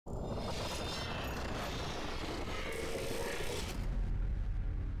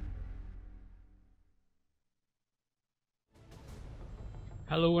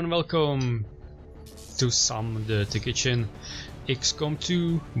Hello and welcome to some Dirty Kitchen. XCOM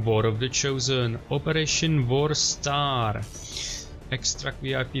 2, War of the Chosen, Operation War Star. Extract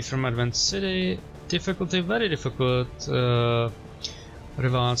VIP from Advanced City. Difficulty very difficult.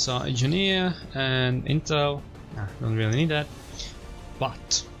 Rewards are engineer and intel. Nah, don't really need that.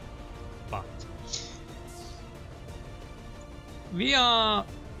 But we are.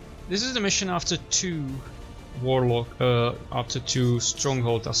 This is the mission after two after two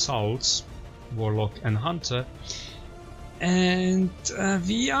stronghold assaults, Warlock and Hunter, and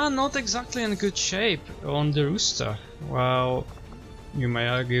we are not exactly in good shape on the Rooster. Well, you may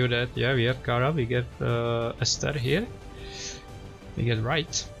argue that yeah, we have Kara, we get Esther here, we get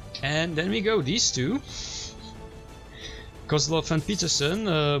Wright, and then we go these two, Kozlov and Peterson,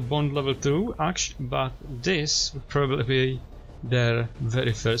 Bond level 2, but this would probably be their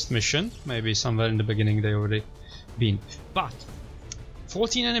very first mission. Maybe somewhere in the beginning they already been. But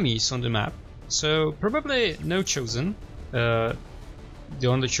 14 enemies on the map, so probably no chosen. The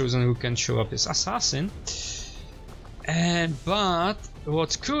only chosen who can show up is Assassin. But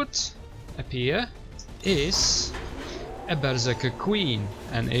what could appear is a Berserker Queen,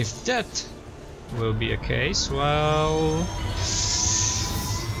 and if that will be a case, well,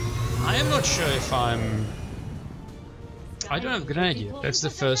 I am not sure if I don't have grenade yet, that's the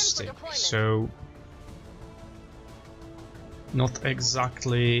first thing, so not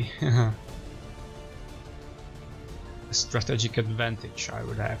exactly a strategic advantage I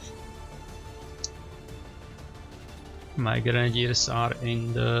would have. My grenadiers are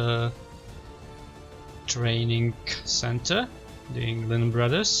in the training center, the England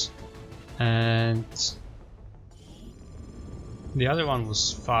brothers, and the other one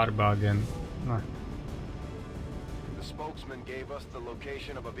was Farbag and Spokesman gave us the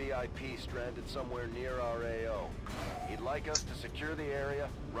location of a VIP stranded somewhere near our AO. He'd like us to secure the area,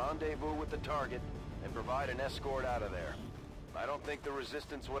 rendezvous with the target, and provide an escort out of there. I don't think the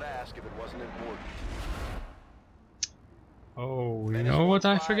Resistance would ask if it wasn't important. Oh, you know what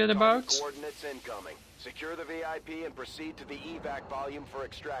I forget about? Coordinates incoming. Secure the VIP and proceed to the evac volume for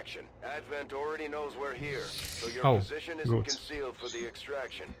extraction. Advent already knows we're here, so your position isn't concealed for the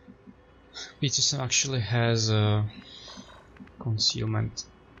extraction. Peterson actually has a concealment.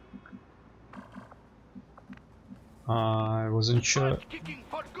 I wasn't sure.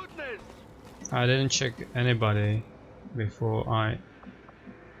 I didn't check anybody before I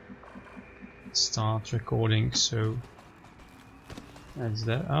start recording, so that's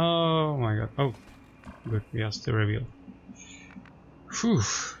that. Oh my god. Oh, good, we have to reveal. Whew,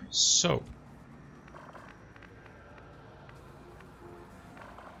 so.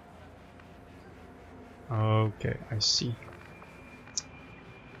 Okay, I see.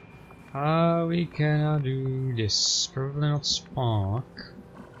 We cannot do this. Probably not Spark.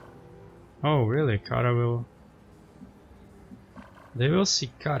 Oh, really? Kara will. They will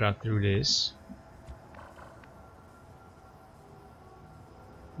see Kara through this,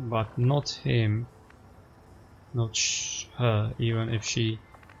 but not him. Not her, even if she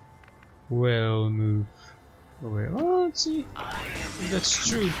will move away. Oh, let's see. That's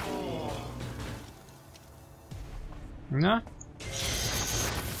true. Nah.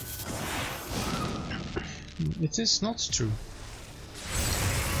 It is not true.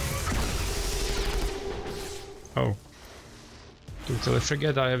 Oh. Totally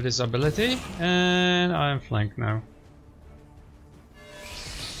forget I have this ability, and I am flanked now.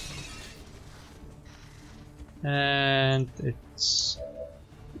 And it's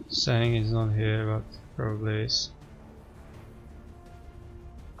saying it's not here, but probably is.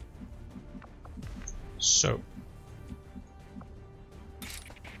 So.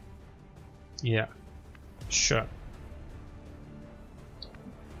 Yeah, sure.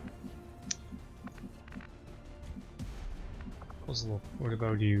 Kozlov, what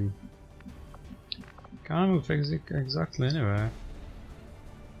about you? Can't move exactly anywhere.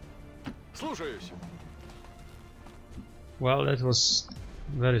 Well, that was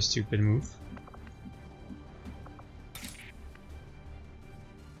a very stupid move.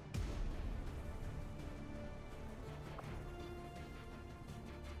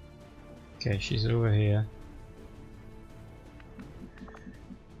 Okay, she's over here.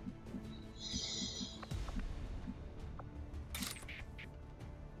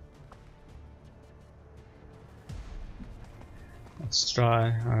 Let's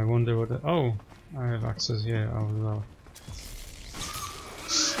try. I wonder what. Oh, I have access here as well.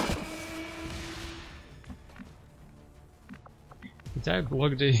 Did I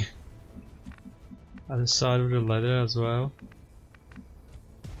block the other side of the ladder as well?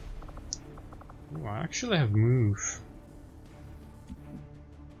 Ooh, I actually have move.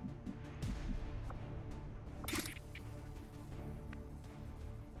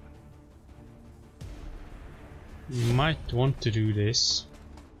 Might want to do this.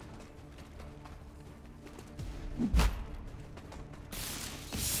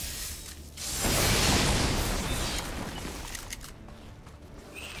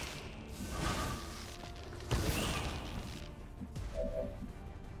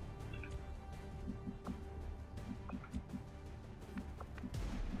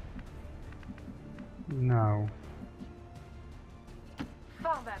 No.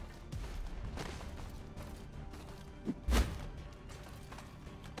 Found them.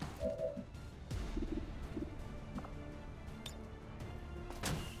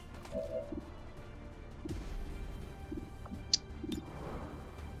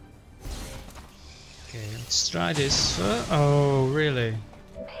 Okay, let's try this. Oh, really?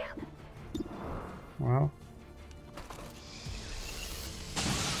 Well.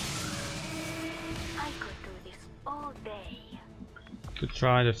 I could do this all day. Could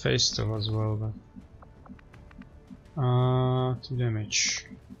try the face stuff as well, but 2 damage.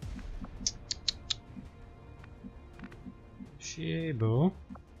 She able?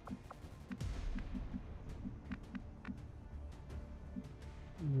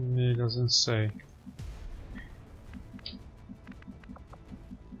 It doesn't say.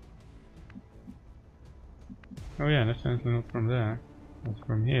 Oh yeah, definitely not from there, but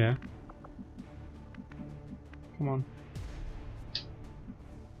from here. Come on.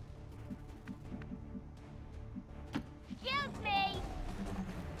 Excuse me.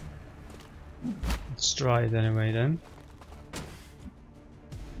 Let's try it anyway then.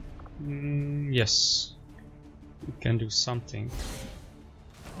 Yes. We can do something.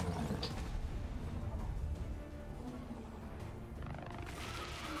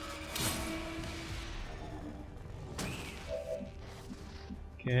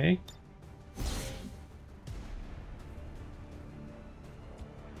 Okay.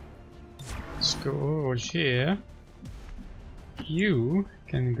 Let's go over here. You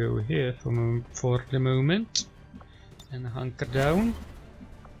can go here for the moment and hunker down.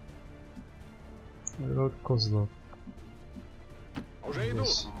 What about Kozlov?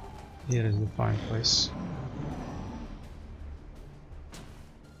 Yes. Here is the fine place.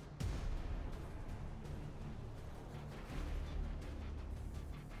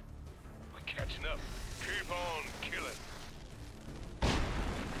 We're catching up. Keep on killing.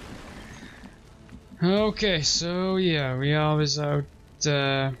 Okay, so yeah, we are without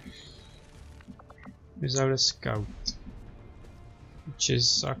a scout, which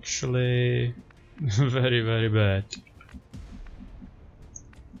is actually very, very bad.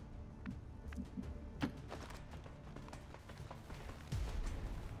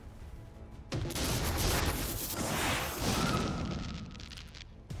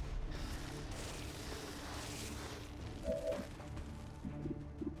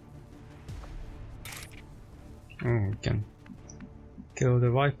 Oh, we can kill the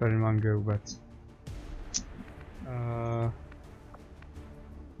Viper in one go, but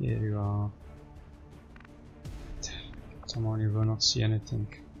here you are. Come on, you will not see anything.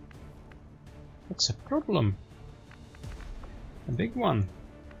 What's a problem? A big one.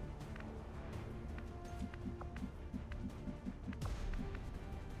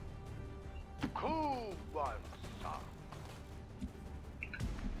 Cool one, son.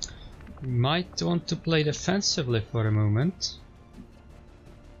 We might want to play defensively for a moment.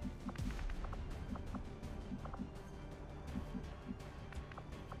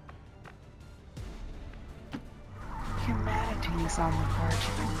 Humanity is on the verge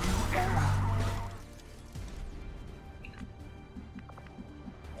of a new era.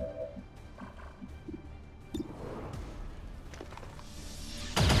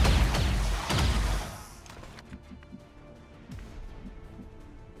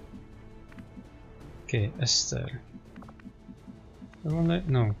 Okay, Esther.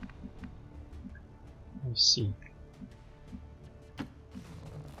 No. I see.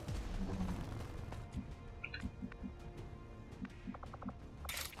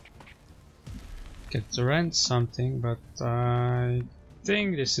 Get to rent something, but I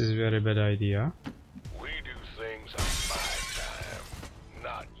think this is a very bad idea. We do things on my time,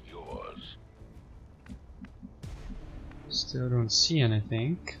 not yours. Still don't see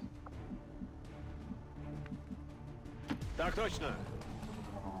anything. Так точно.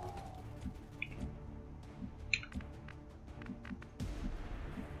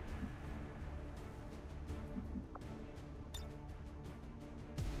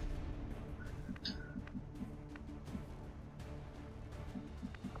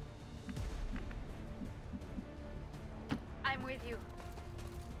 I'm with you.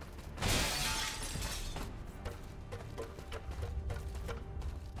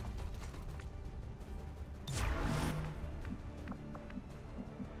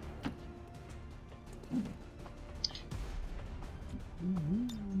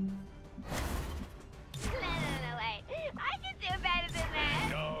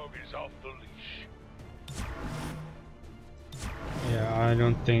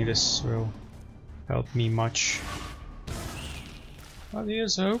 don't think this will help me much. But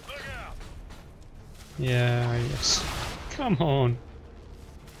here's hope. Yeah, yes. Come on.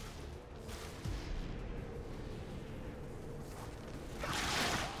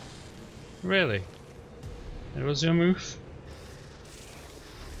 Really? That was your move?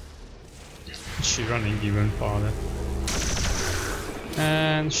 She's running even farther.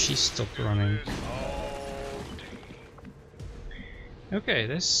 And she stopped running. Okay,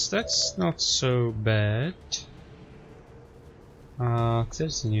 that's not so bad.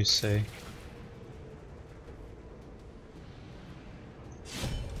 There's a new say.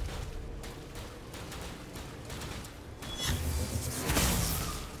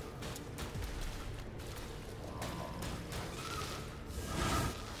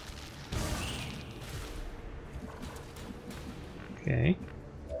 Okay.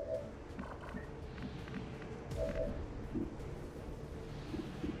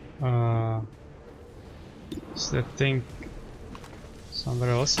 Is that thing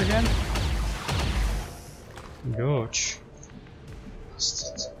somewhere else again? Dodge.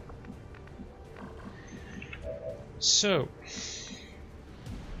 So.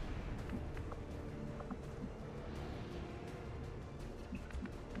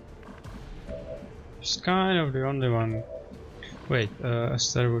 It's kind of the only one. Wait,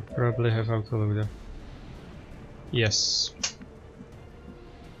 Esther would probably have autoloader. Yes.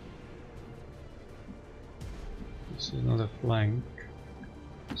 This is not a flank.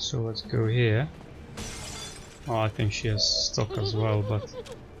 So let's go here. Oh, I think she has stock as well, but...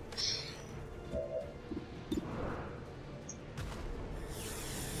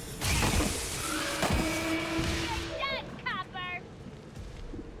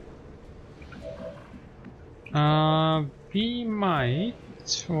 we might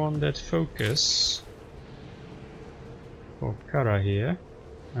want that focus for Kara here.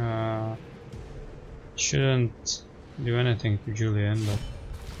 Shouldn't do anything to Julian, but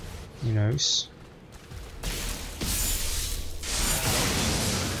who knows.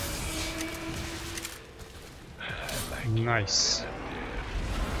 Nice.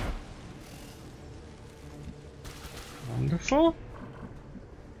 Wonderful.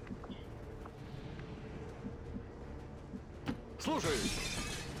 Слушаюсь.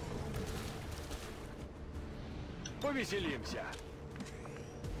 Повеселимся.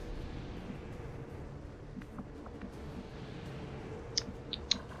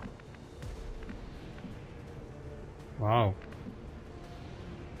 Wow.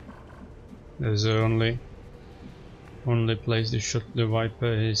 There's the only place to shoot the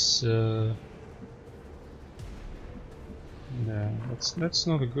Viper is yeah, that's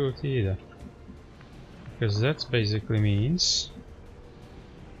not good either. Because that basically means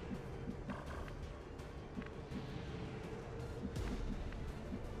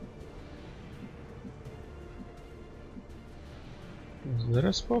is there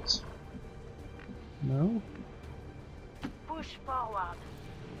a spot? No? Push forward.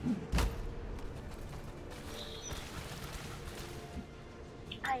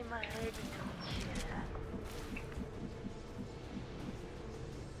 I'm ready to kill.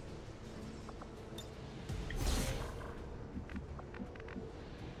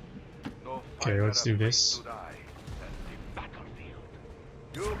 Okay, let's do this.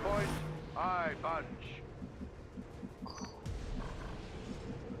 2 point, I punch.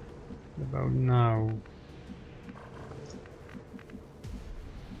 About now.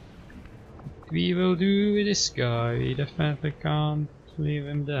 What we will do with this guy, we definitely can't leave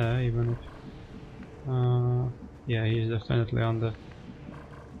him there, even if yeah, he's definitely under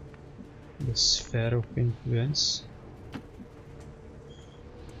the sphere of influence.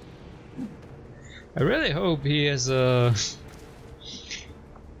 I really hope he has a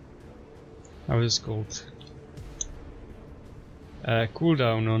how is it called?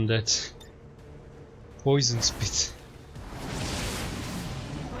 Cooldown on that poison spit.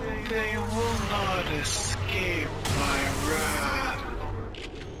 They will not escape my wrath.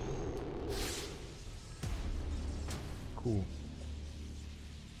 Cool.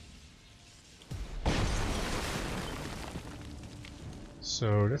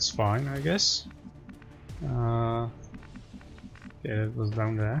 So that's fine, I guess. Yeah, it was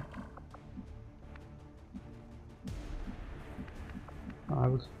down there. I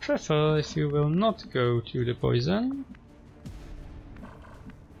would prefer if you will not go to the poison.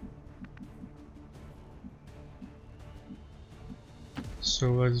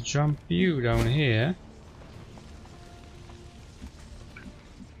 So let's jump you down here.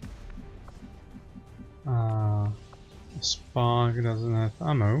 Spark doesn't have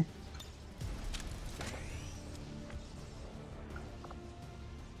ammo.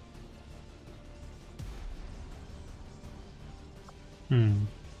 My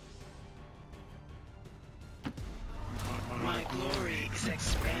glory is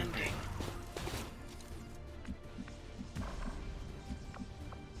expanding.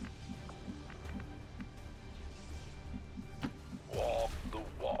 Walk the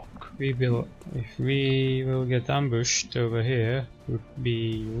walk. If we will get ambushed over here, it would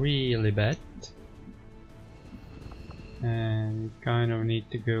be really bad. And we kind of need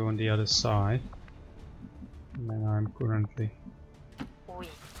to go on the other side. And I'm currently Oui.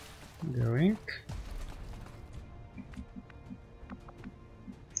 going.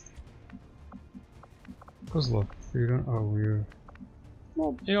 Because look, you don't. Oh,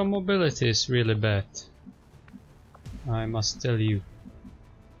 your mobility is really bad. I must tell you.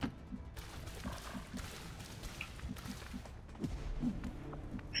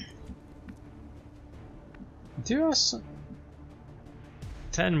 Do us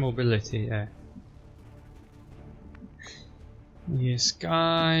 10 mobility, yeah. Yes,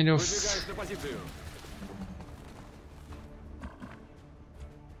 kind of. Выдвигаюсь на позицию.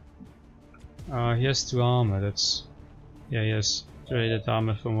 He has 2 armor, that's... Yeah, he has traded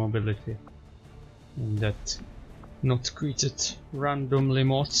armor for mobility. And that not created randomly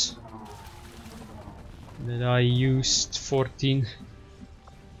mod that I used 40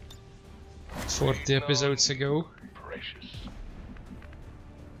 episodes ago. Precious.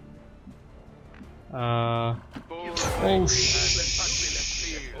 Oh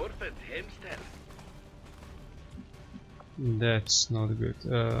that's not good.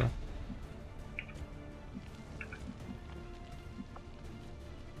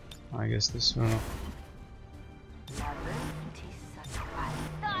 I guess this one.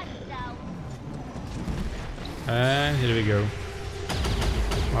 And here we go.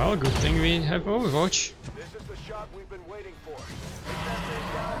 Well, good thing we have Overwatch. This is the shot we've been waiting for. Take that thing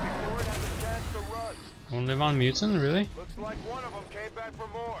down before it has a chance to run. Only 1 mutant, really? Looks like one of them came back for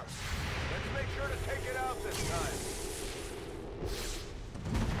more. Let's make sure to take it out this time.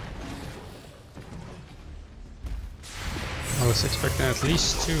 I was expecting at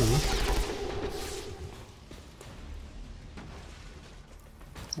least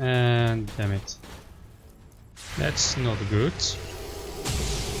 2. And damn it. That's not good.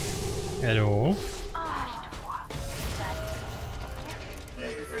 At all.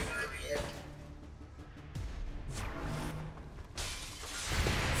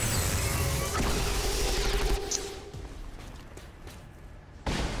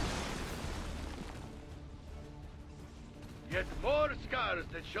 Yet more scars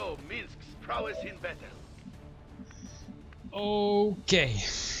that show Minsk's prowess in battle. Okay.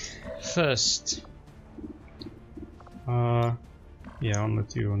 First. Yeah, only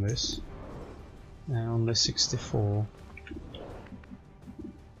 2 on this. And only 64.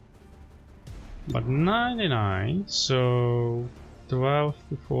 But 99, so 12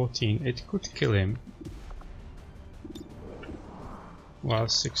 to 14. It could kill him. While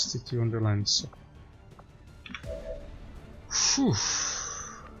 62 on the lens. Whew.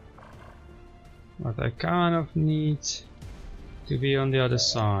 But I kind of need to be on the other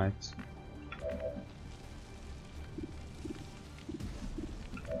side.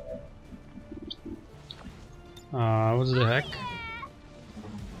 What the heck?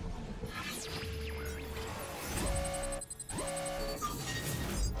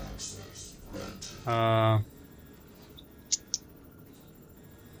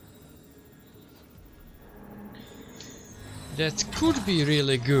 That could be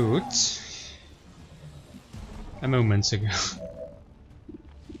really good. A moment ago.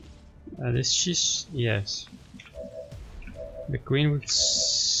 Is she? Yes. The queen would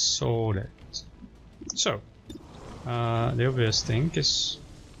saw that. So, the obvious thing is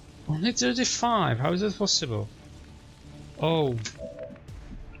only 35. How is that possible? Oh,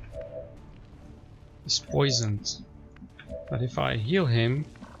 he's poisoned. But if I heal him,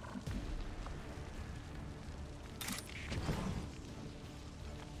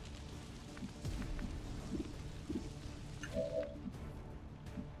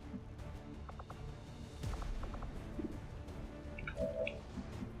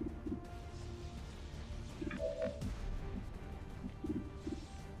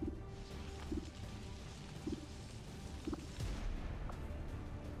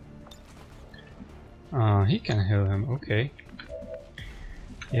 he can heal him, okay.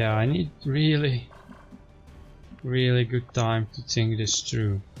 Yeah, I need really good time to think this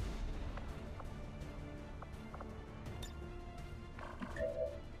through.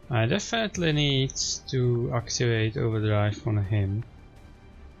 I definitely need to activate overdrive on him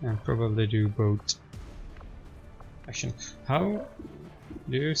and probably do both. Actually, how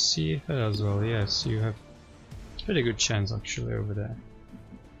do you see her as well? Yes, you have Pretty good chance actually over there.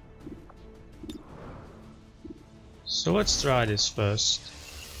 So let's try this first.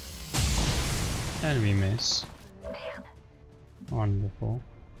 And we miss. Wonderful.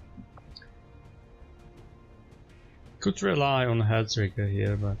 Could rely on head trigger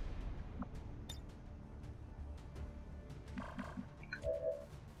here, but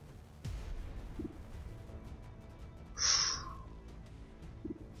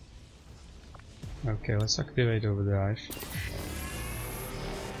okay, let's activate overdrive.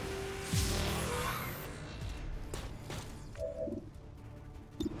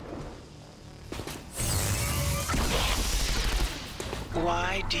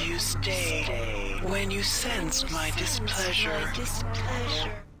 Why do you stay when you sense my displeasure?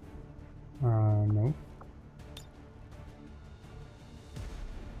 No.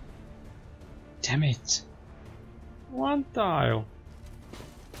 Damn it! One tile!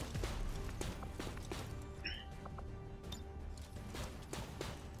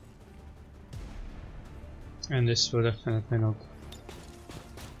 And this will definitely not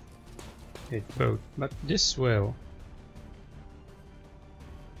hit both, but this will.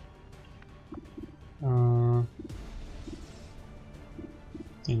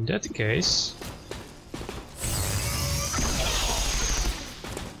 In that case,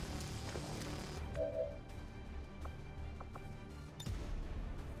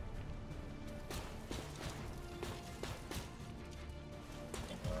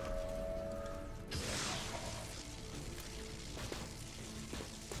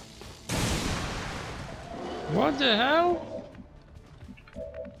 what the hell?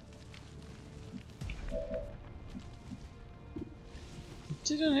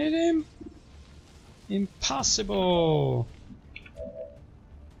 Didn't hit him? Impossible!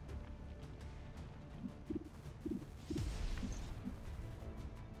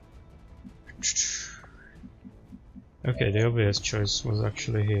 Okay, the obvious choice was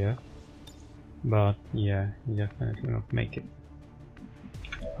actually here. But yeah, he definitely not make it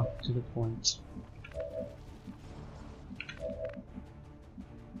up to the point.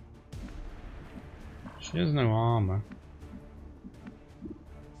 She has no armor.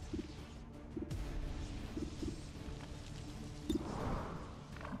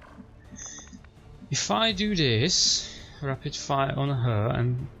 If I do this, rapid fire on her,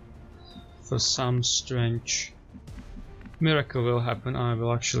 and for some strange miracle will happen, I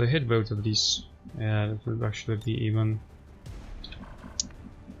will actually hit both of these. Yeah, that would actually be even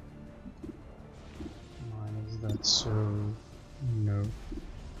minus that, so no.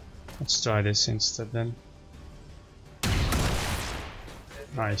 Let's try this instead then.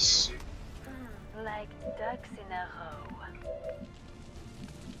 Nice. Like ducks in a row.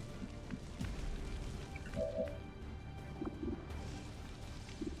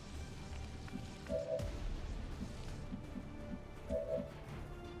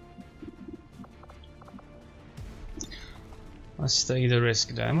 Let's take the risk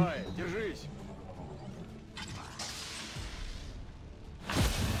then. Давай, держись.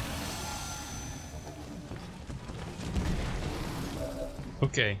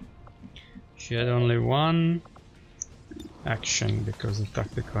 Okay. She had only one action because of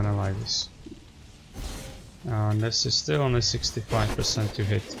tactical analysis. And this is still only 65% to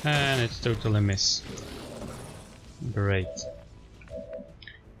hit, and it's totally miss. Great.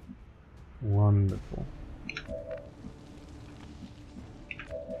 Wonderful.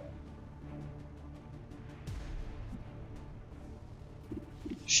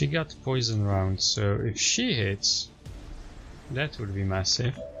 She got poison round, so if she hits, that would be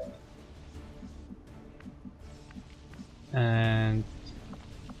massive. And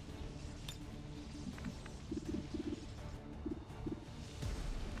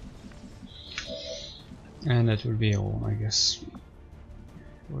that would be all, I guess.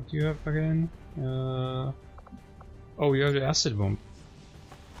 What do you have again? Oh, you have the acid bomb.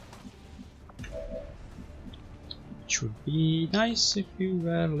 Which would be nice if you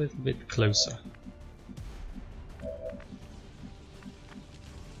were a little bit closer.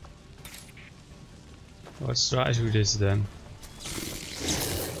 Let's try to do this then.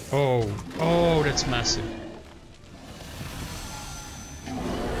 Oh, that's massive.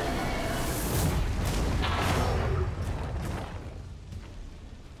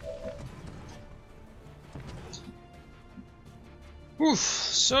 Oof,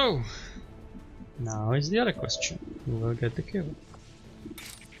 so now is the other question. Who will get the kill?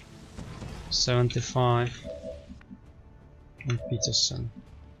 75 and Peterson.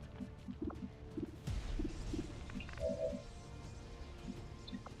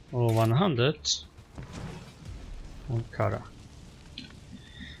 Or 100 on Kara.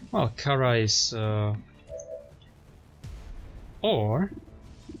 Well, Kara is Or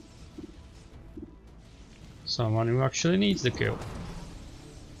someone who actually needs the kill.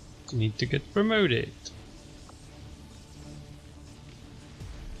 You need to get promoted.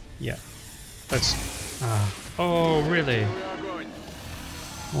 Yeah. That's... oh, really?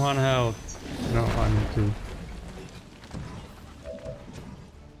 One health. No, I need two.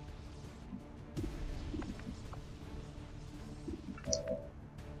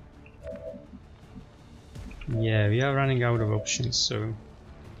 Yeah, we are running out of options, so...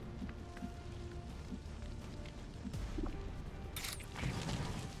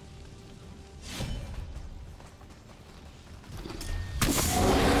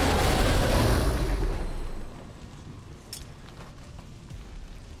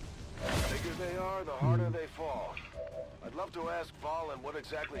 The harder they fall. I'd love to ask Valen what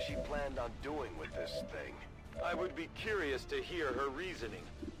exactly she planned on doing with this thing. I would be curious to hear her reasoning,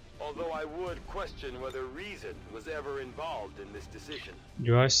 although I would question whether reason was ever involved in this decision.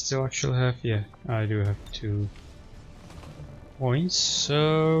 Do I still actually have? Yeah, I do have 2 points,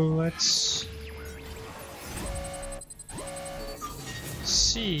 so let's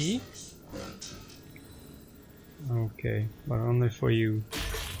see. Okay, but only for you.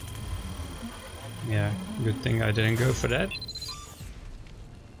 Yeah, good thing I didn't go for that.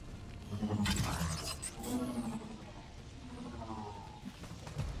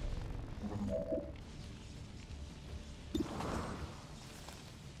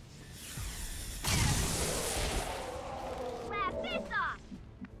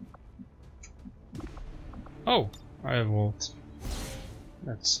 Oh, I have ult.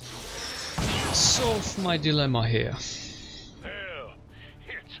 Let's solve my dilemma here. Hell,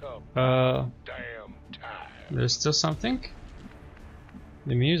 it's a damn time. There's still something?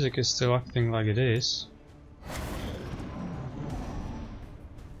 The music is still acting like it is.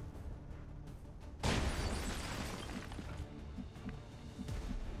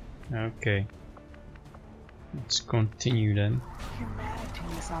 Okay. Let's continue then.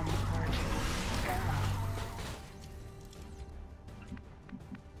 Humanity is on the verge of era.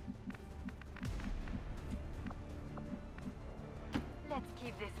 Let's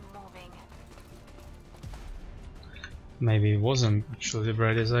keep this moving. Maybe it wasn't actually the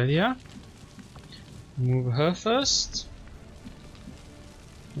brightest idea. Move her first.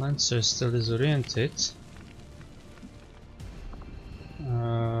 Lancer still disoriented.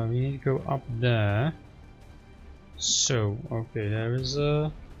 We need to go up there. So, okay, there is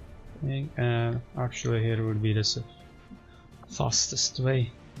a thing, and actually here would be the fastest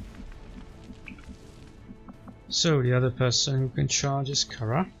way. So the other person who can charge is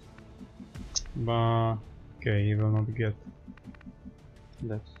Kara, but okay, he will not get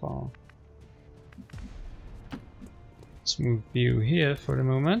that far. Let's move you here for the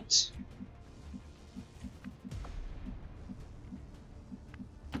moment.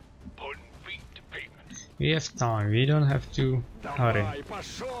 Putting feet to pavement. We have time, we don't have to hurry. Давай,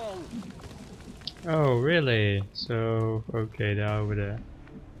 пошел! Oh, really? So, okay, they're over there.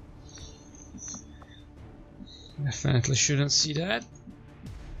 Definitely shouldn't see that.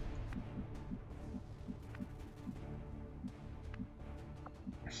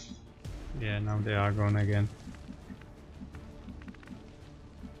 Yeah, now they are gone again.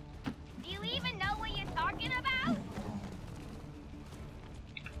 Do you even know what you're talking about?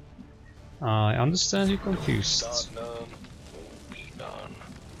 I understand you're confused. Start none, won't be none.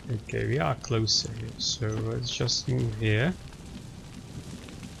 Okay, we are closer here, so let's just move here.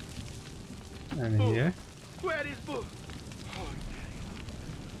 And here. Where is Boo?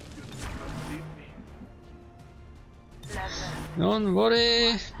 Don't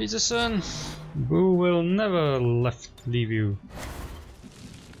worry, Peterson. Boo will never leave you.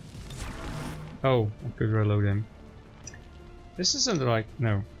 Oh, I could reload him. This isn't right,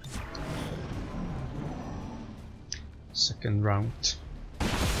 no. Second round.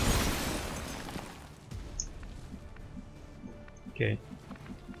 Okay.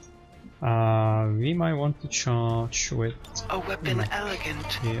 We might want to charge with A weapon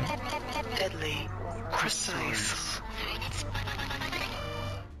elegant, here. deadly, precise.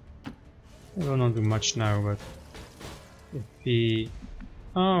 It will not do much now, but if we...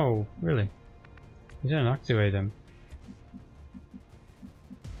 Oh, really? We didn't activate them.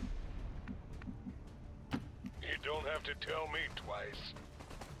 You don't have to tell me twice.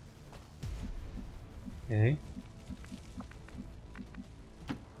 Okay.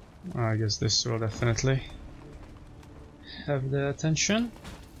 I guess this will definitely have their attention.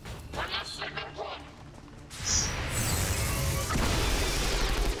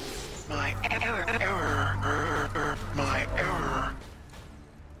 My error, my error.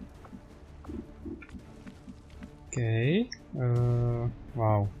 Okay.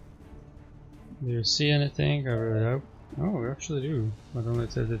 Wow. Do you see anything? I really hope. Oh, we actually do, but only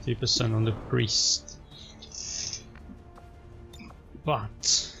 33% on the priest.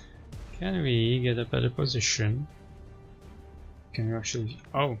 But can we get a better position? Can you actually?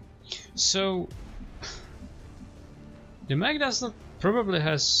 Oh, so the mag does not probably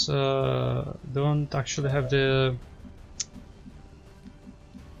has don't actually have the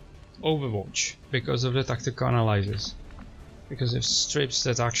Overwatch because of the tactical analysis, because it strips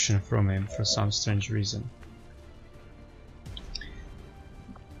that action from him for some strange reason.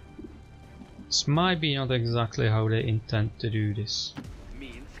 This might be not exactly how they intend to do this.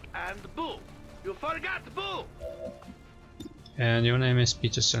 Minsk and Bull. You forgot Bull. And your name is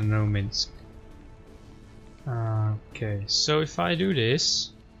Peterson, no Minsk. Okay, so if I do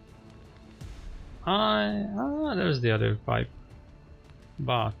this, there's the other pipe,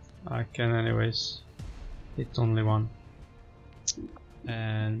 but I can anyways hit only one.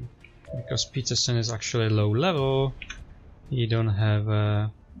 And because Peterson is actually low level, he don't have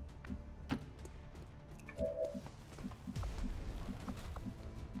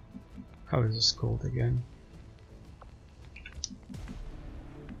how is this called again?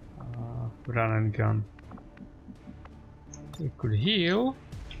 Run and gun. We could heal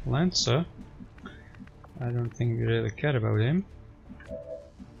Lancer. I don't think we really care about him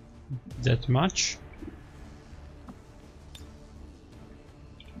that much.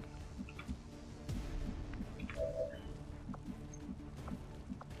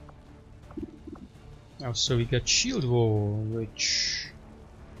 Also, we got shield wall, which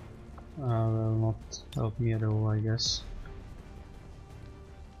will not help me at all, I guess.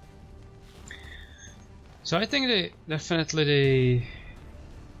 So I think definitely the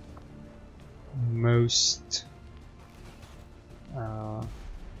most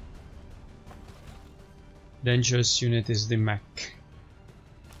dangerous unit is the mech.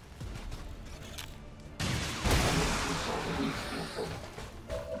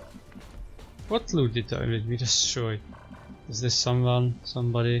 What loot did we destroy? Is this someone?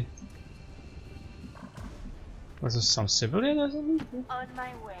 Somebody? Was this some civilian or something? On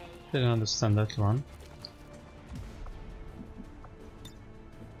my way. Didn't understand that one.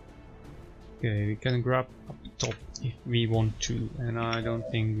 Okay, we can grab up top if we want to, and I don't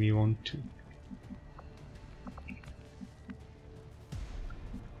think we want to.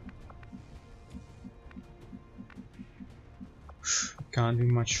 Can't do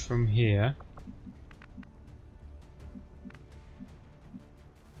much from here.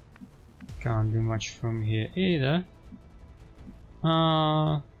 Can't do much from here either.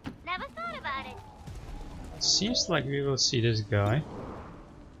 Never thought about it. Seems like we will see this guy,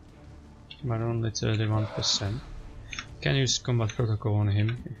 but only 31%. Can use combat protocol on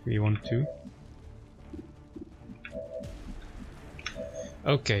him if we want to.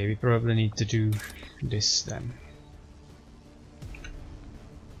 Okay, we probably need to do this then.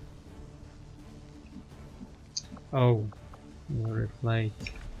 Oh, we're late.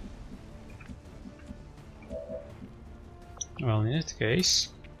 Well, in that case,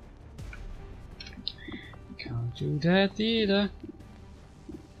 can't do that either.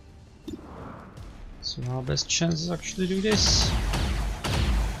 So our best chance is actually do this,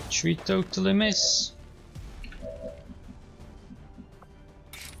 which we totally miss.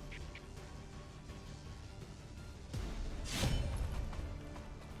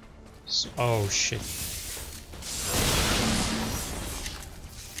 So, oh shit.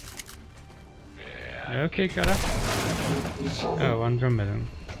 Okay, Kara. Oh, Andromeda.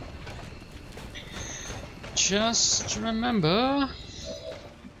 Just remember.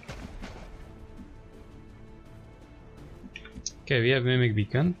 Okay, we have Mimic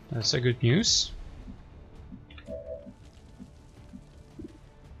Beacon. That's a good news.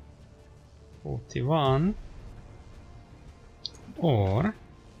 41. Or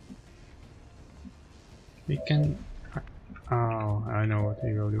we can. Oh, I know what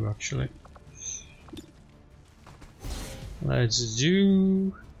we will do actually. Let's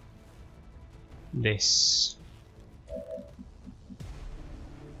do this.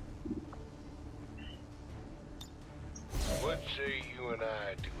 What say you and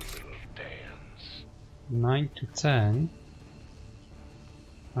I do a little dance? 9 to 10.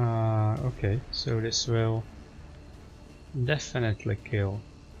 Okay, so this will definitely kill.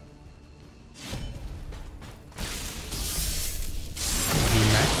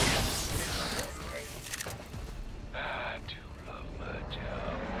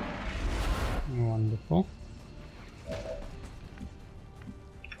 Wonderful.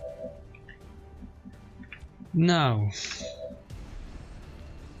 Now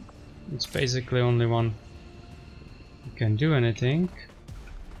it's basically only one can do anything.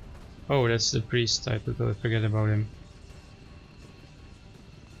 Oh, that's the priest. I totally forget about him.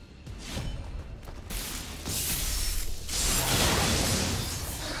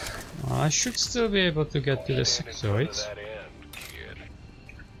 I should still be able to get to the sectoid. That end, kid.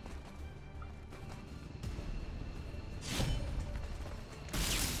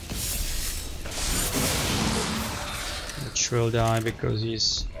 Which will die because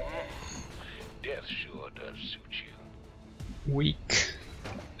he's Death sure does suit you. weak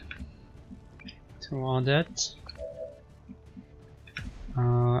to all that.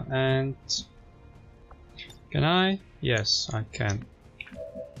 And can I? Yes, I can.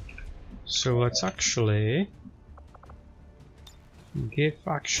 So let's actually give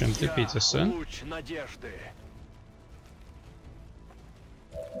action to Peterson. Луч надежды.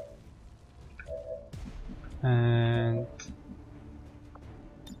 And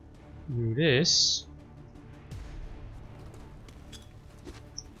do this.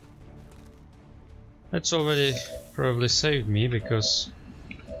 That's already probably saved me because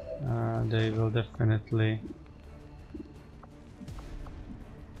they will definitely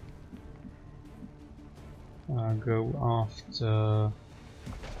go after.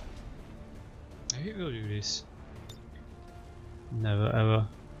 Maybe we'll do this. Never ever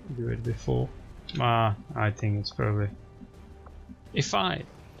do it before. I think it's probably. If I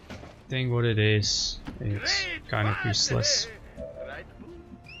think what it is, it's kind of useless. Right, Boo?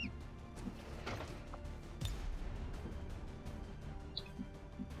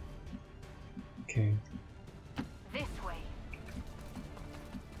 Okay. This way.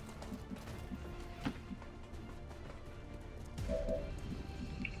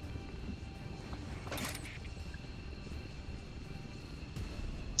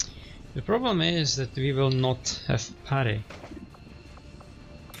 The problem is that we will not have parry.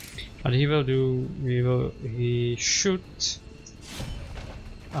 But he will do. He should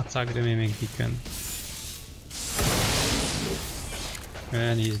attack the mimic beacon.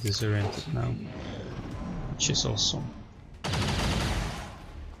 And he's disoriented now, which is awesome.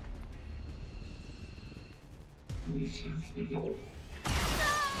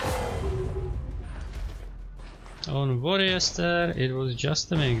 On Warrior, it was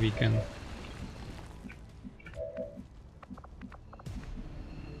just a mimic beacon.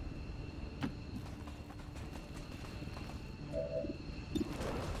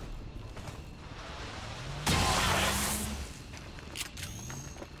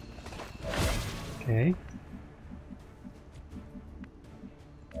 Okay.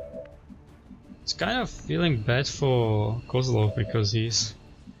 It's kind of feeling bad for Kozlov because he's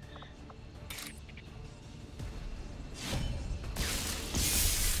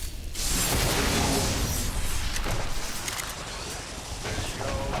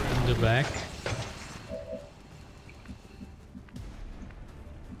in the back.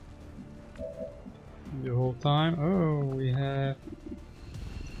 The whole time. Oh, we have.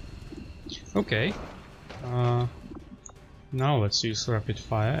 Okay. Now let's use rapid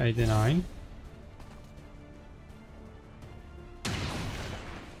fire 89.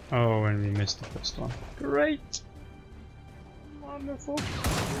 Oh, and we missed the first one. Great! Wonderful.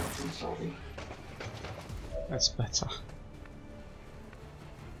 That's better.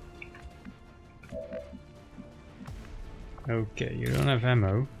 Okay, you don't have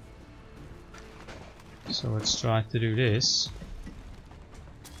ammo. So let's try to do this.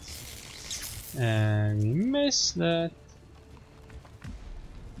 And we missed that.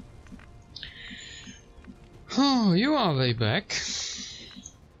 Oh, you are way back.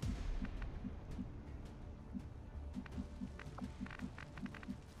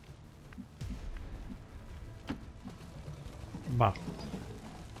 But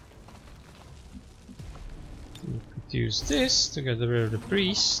we could use this to get rid of the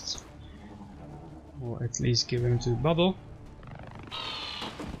priest, or at least give him to the bubble.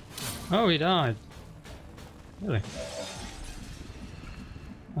 Oh, he died. Really?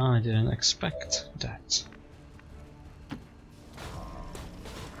 I didn't expect that.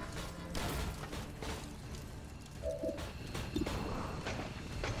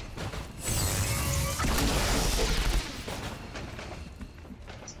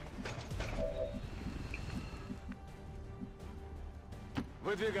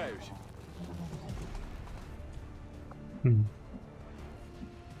 Выдвигаюсь.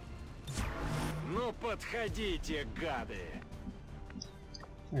 Ну подходите, гады.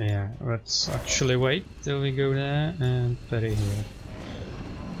 Yeah, let's actually wait till we go there and parry here.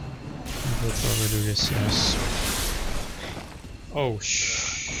 We'll probably do this, yes. Oh,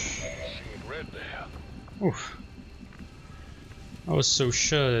 Seeing red there. Oof. I was so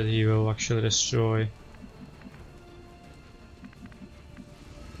sure that he will actually destroy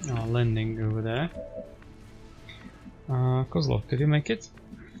landing over there. Kozlov, did you make it?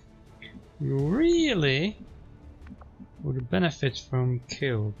 You really would benefit from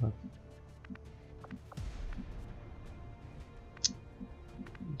kill, but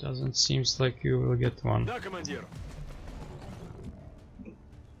doesn't seems like you will get one. Да, командир.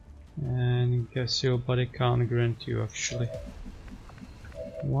 And guess your body can't grant you actually.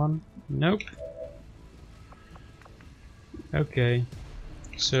 One? Nope. Okay.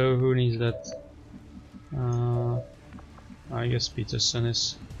 So who needs that? I guess Peterson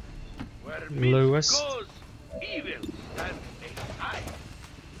is Where lowest. goes, evil stands aside.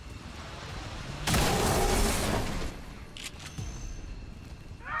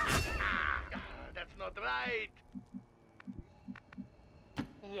 That's not right.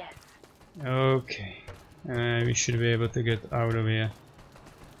 Yes. Okay. We should be able to get out of here.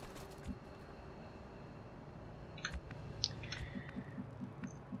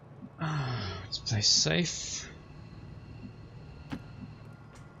 Let's play safe.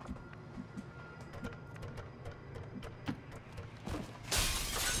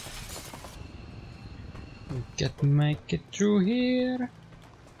 We can make it through here.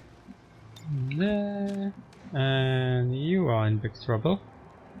 There. And you are in big trouble,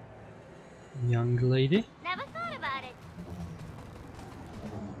 young lady. Never thought about it.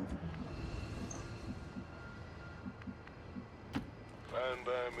 Fine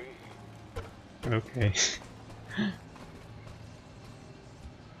by me. Okay.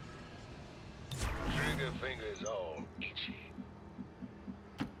 Trigger finger's all itchy.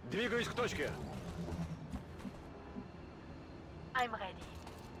 Двигаюсь к точке. I'm ready.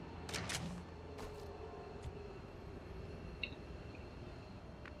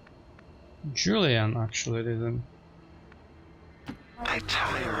 Julian actually didn't. I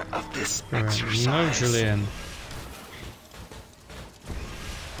tire of this No, exercise. Julian.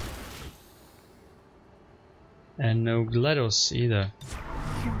 And no GLaDOS either.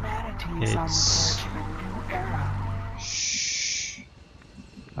 Humanity is on the It's- verge of a new era. Shh.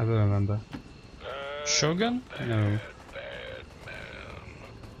 I will remember. Shogun? No. Bad man.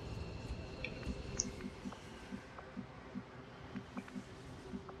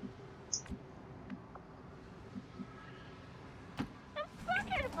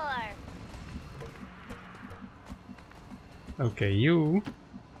 Looking for. Okay, you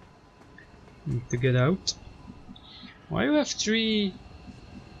need to get out. Why you have three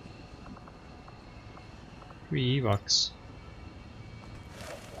evacs?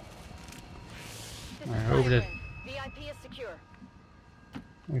 I hope that VIP is secure.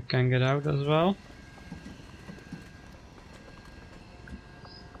 we can get out as well.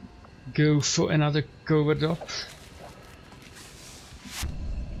 Go for another cover drop.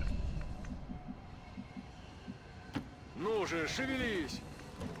 Ну же, шевелись.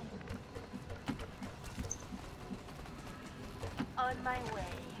 On my way.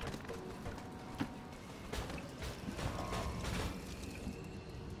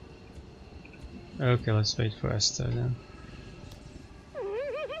 Okay, let's wait for Esther then.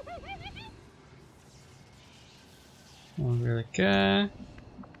 Don't really care.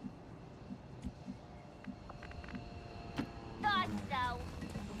 Thought so.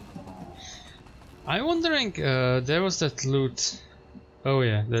 I'm wondering, there was that loot. Oh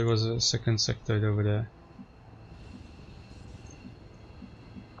yeah, there was a second sector over there.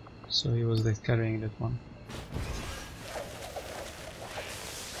 So he was like carrying that one.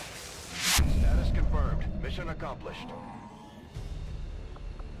 Status confirmed. Mission accomplished.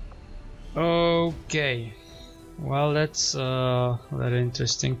 Okay. Well, that's a very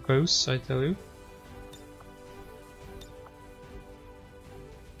interesting pose, I tell you.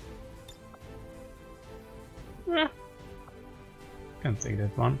 Can take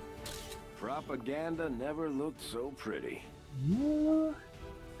that one. Propaganda never looked so pretty.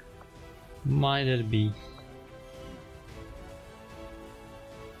 Might it be?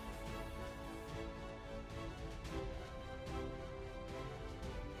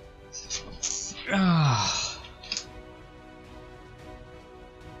 Ah.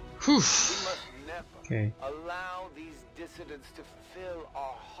 Whew. We must never Okay. allow these dissidents to fill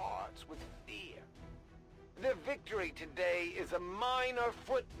our hearts with fear. Their victory today is a minor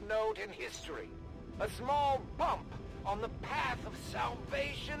footnote in history. A small bump on the path of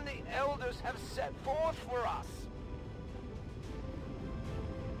salvation the elders have set forth for us.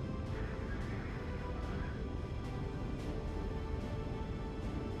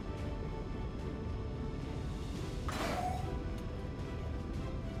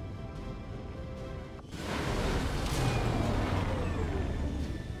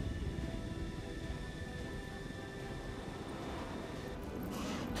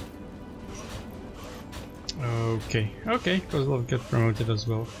 Okay, okay, Kozlov get promoted as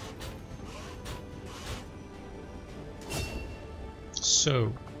well.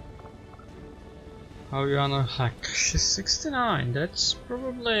 So, how you wanna hack? She's 69, that's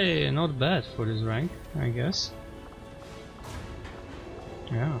probably not bad for this rank, I guess.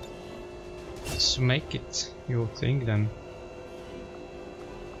 Yeah. Let's make it your thing then.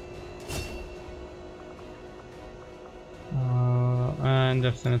 And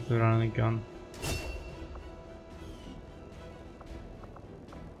definitely run a gun.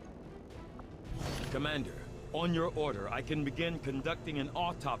 Commander, on your order, I can begin conducting an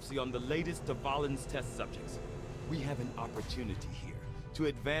autopsy on the latest of Valen's test subjects. We have an opportunity here to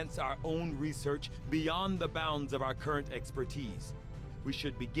advance our own research beyond the bounds of our current expertise. We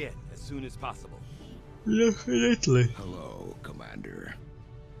should begin as soon as possible. Definitely. Hello, Commander.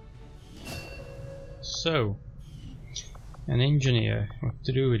 So, an engineer, what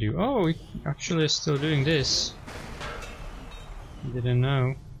to do with you? Oh, we actually are still doing this. Didn't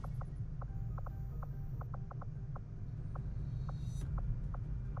know.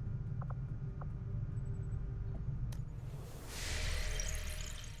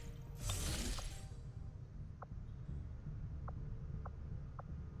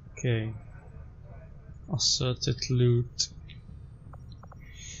 Okay. Asserted loot.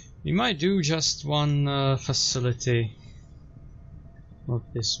 We might do just one facility.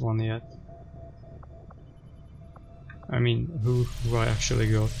 Not this one yet. I mean, who I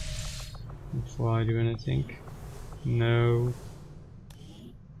actually got before I do anything. No.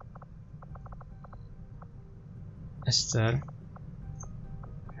 Esther,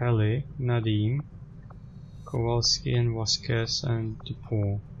 Heli, Nadim, Kowalski and Vasquez and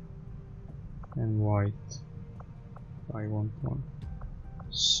Dupont. And White. I want one.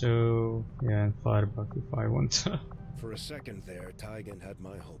 So, yeah, and Firebuck if I want. For a second there, Tygan had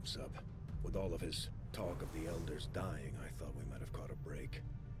my hopes up. With all of his talk of the elders dying, I thought we might have caught a break.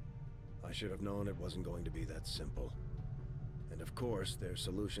 I should have known it wasn't going to be that simple. And of course, their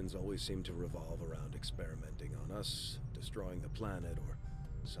solutions always seem to revolve around experimenting on us, destroying the planet, or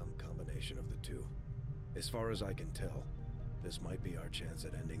some combination of the two. As far as I can tell, this might be our chance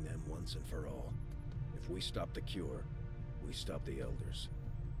at ending them once and for all. If we stop the cure, we stop the elders.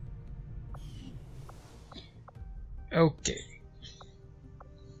 Okay.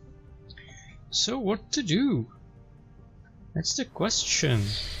 So what to do? That's the question.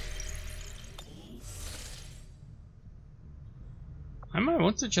 I might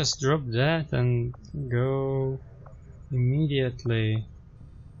want to just drop that and go immediately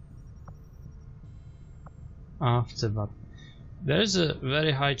after, but there's a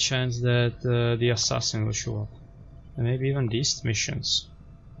very high chance that the assassin will show up, and maybe even these missions.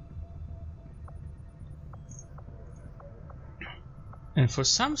 And for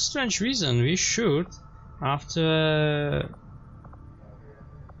some strange reason we should, after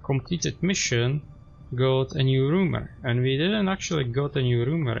completed mission, got a new rumor, and we didn't actually got a new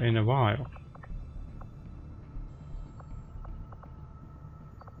rumor in a while.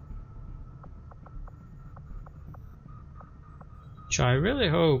 Which I really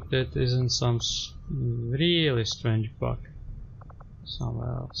hope that isn't some really strange bug somewhere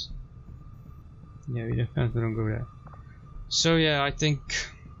else. Yeah, we definitely don't go there. So yeah, I think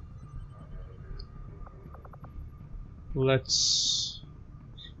let's...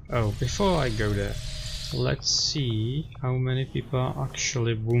 Oh, before I go there, let's see how many people are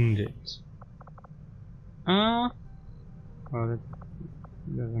actually wounded. Well, that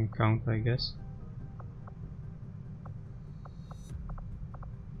doesn't count, I guess.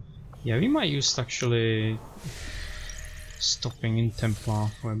 Yeah, we might use actually stopping in Templar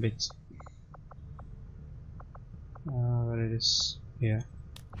for a bit. Where it is? Here.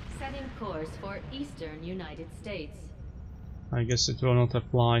 Setting course for Eastern United States. I guess it will not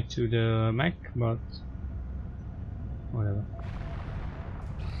apply to the mech, but whatever.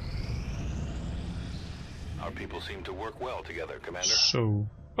 Our people seem to work well together, Commander. So,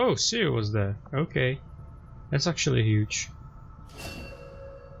 oh, Sir was there. Okay, that's actually huge.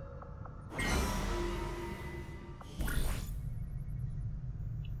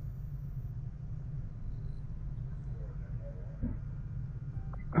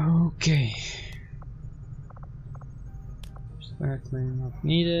 Okay. Certainly not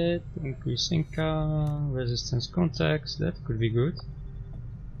needed. Increase income, resistance contacts, that could be good.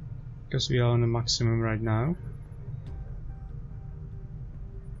 Because we are on the maximum right now.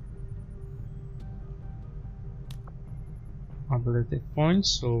 Ability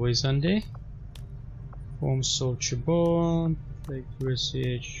points, always handy. Form soldier bond, take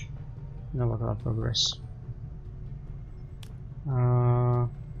research, naval progress.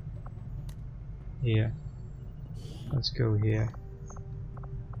 Here. Let's go here.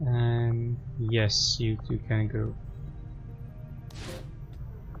 And yes, you two can go.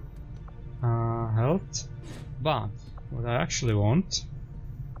 Health. But what I actually want,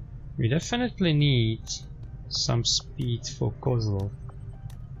 we definitely need some speed for Kozlov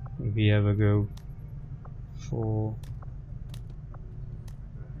if we ever go for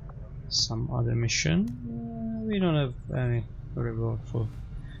some other mission. We don't have any reward for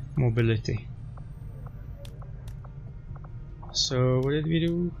mobility. So what did we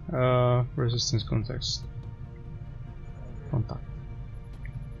do? Resistance context. Contact.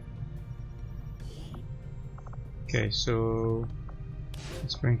 Okay, so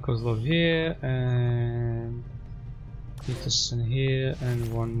let's bring Kozlov here and Peterson here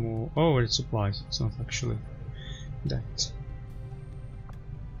and one more. Oh, it's supplies. It's not actually that.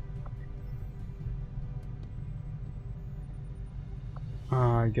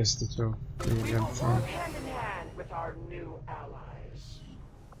 I guess that's all. We will work hand in hand with our new allies.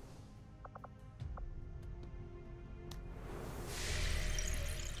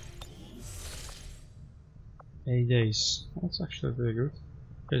 8 days. That's actually very good.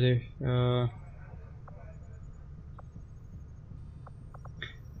 Pretty,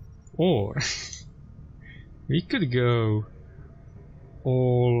 or we could go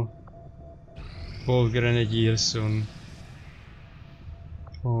all grenadiers on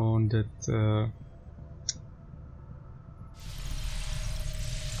that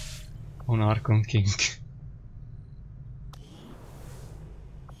on Archon King.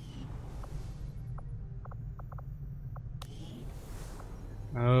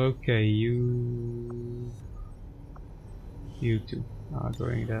 Okay, you two are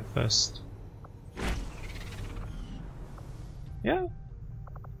going there first. Yeah.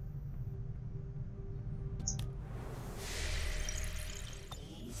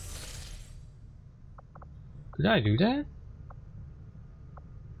 Could I do that?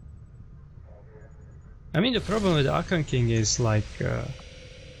 I mean, the problem with Archon King is like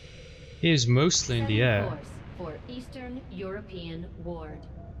he is mostly in the air. For Eastern European Ward.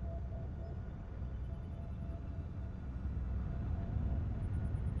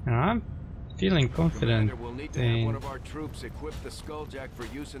 And I'm feeling confident We'll need to in have one of our troops equip the Skulljack for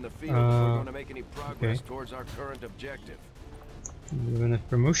use in the field if we're going to make any progress towards our current objective. Even a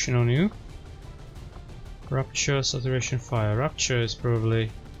promotion on you. Rupture, saturation, fire. Rupture is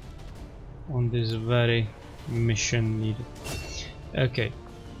probably on this very mission needed. Okay.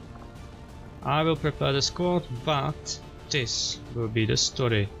 I will prepare the squad, but this will be the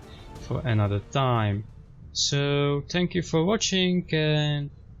story for another time. So thank you for watching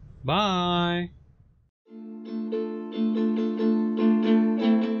and bye!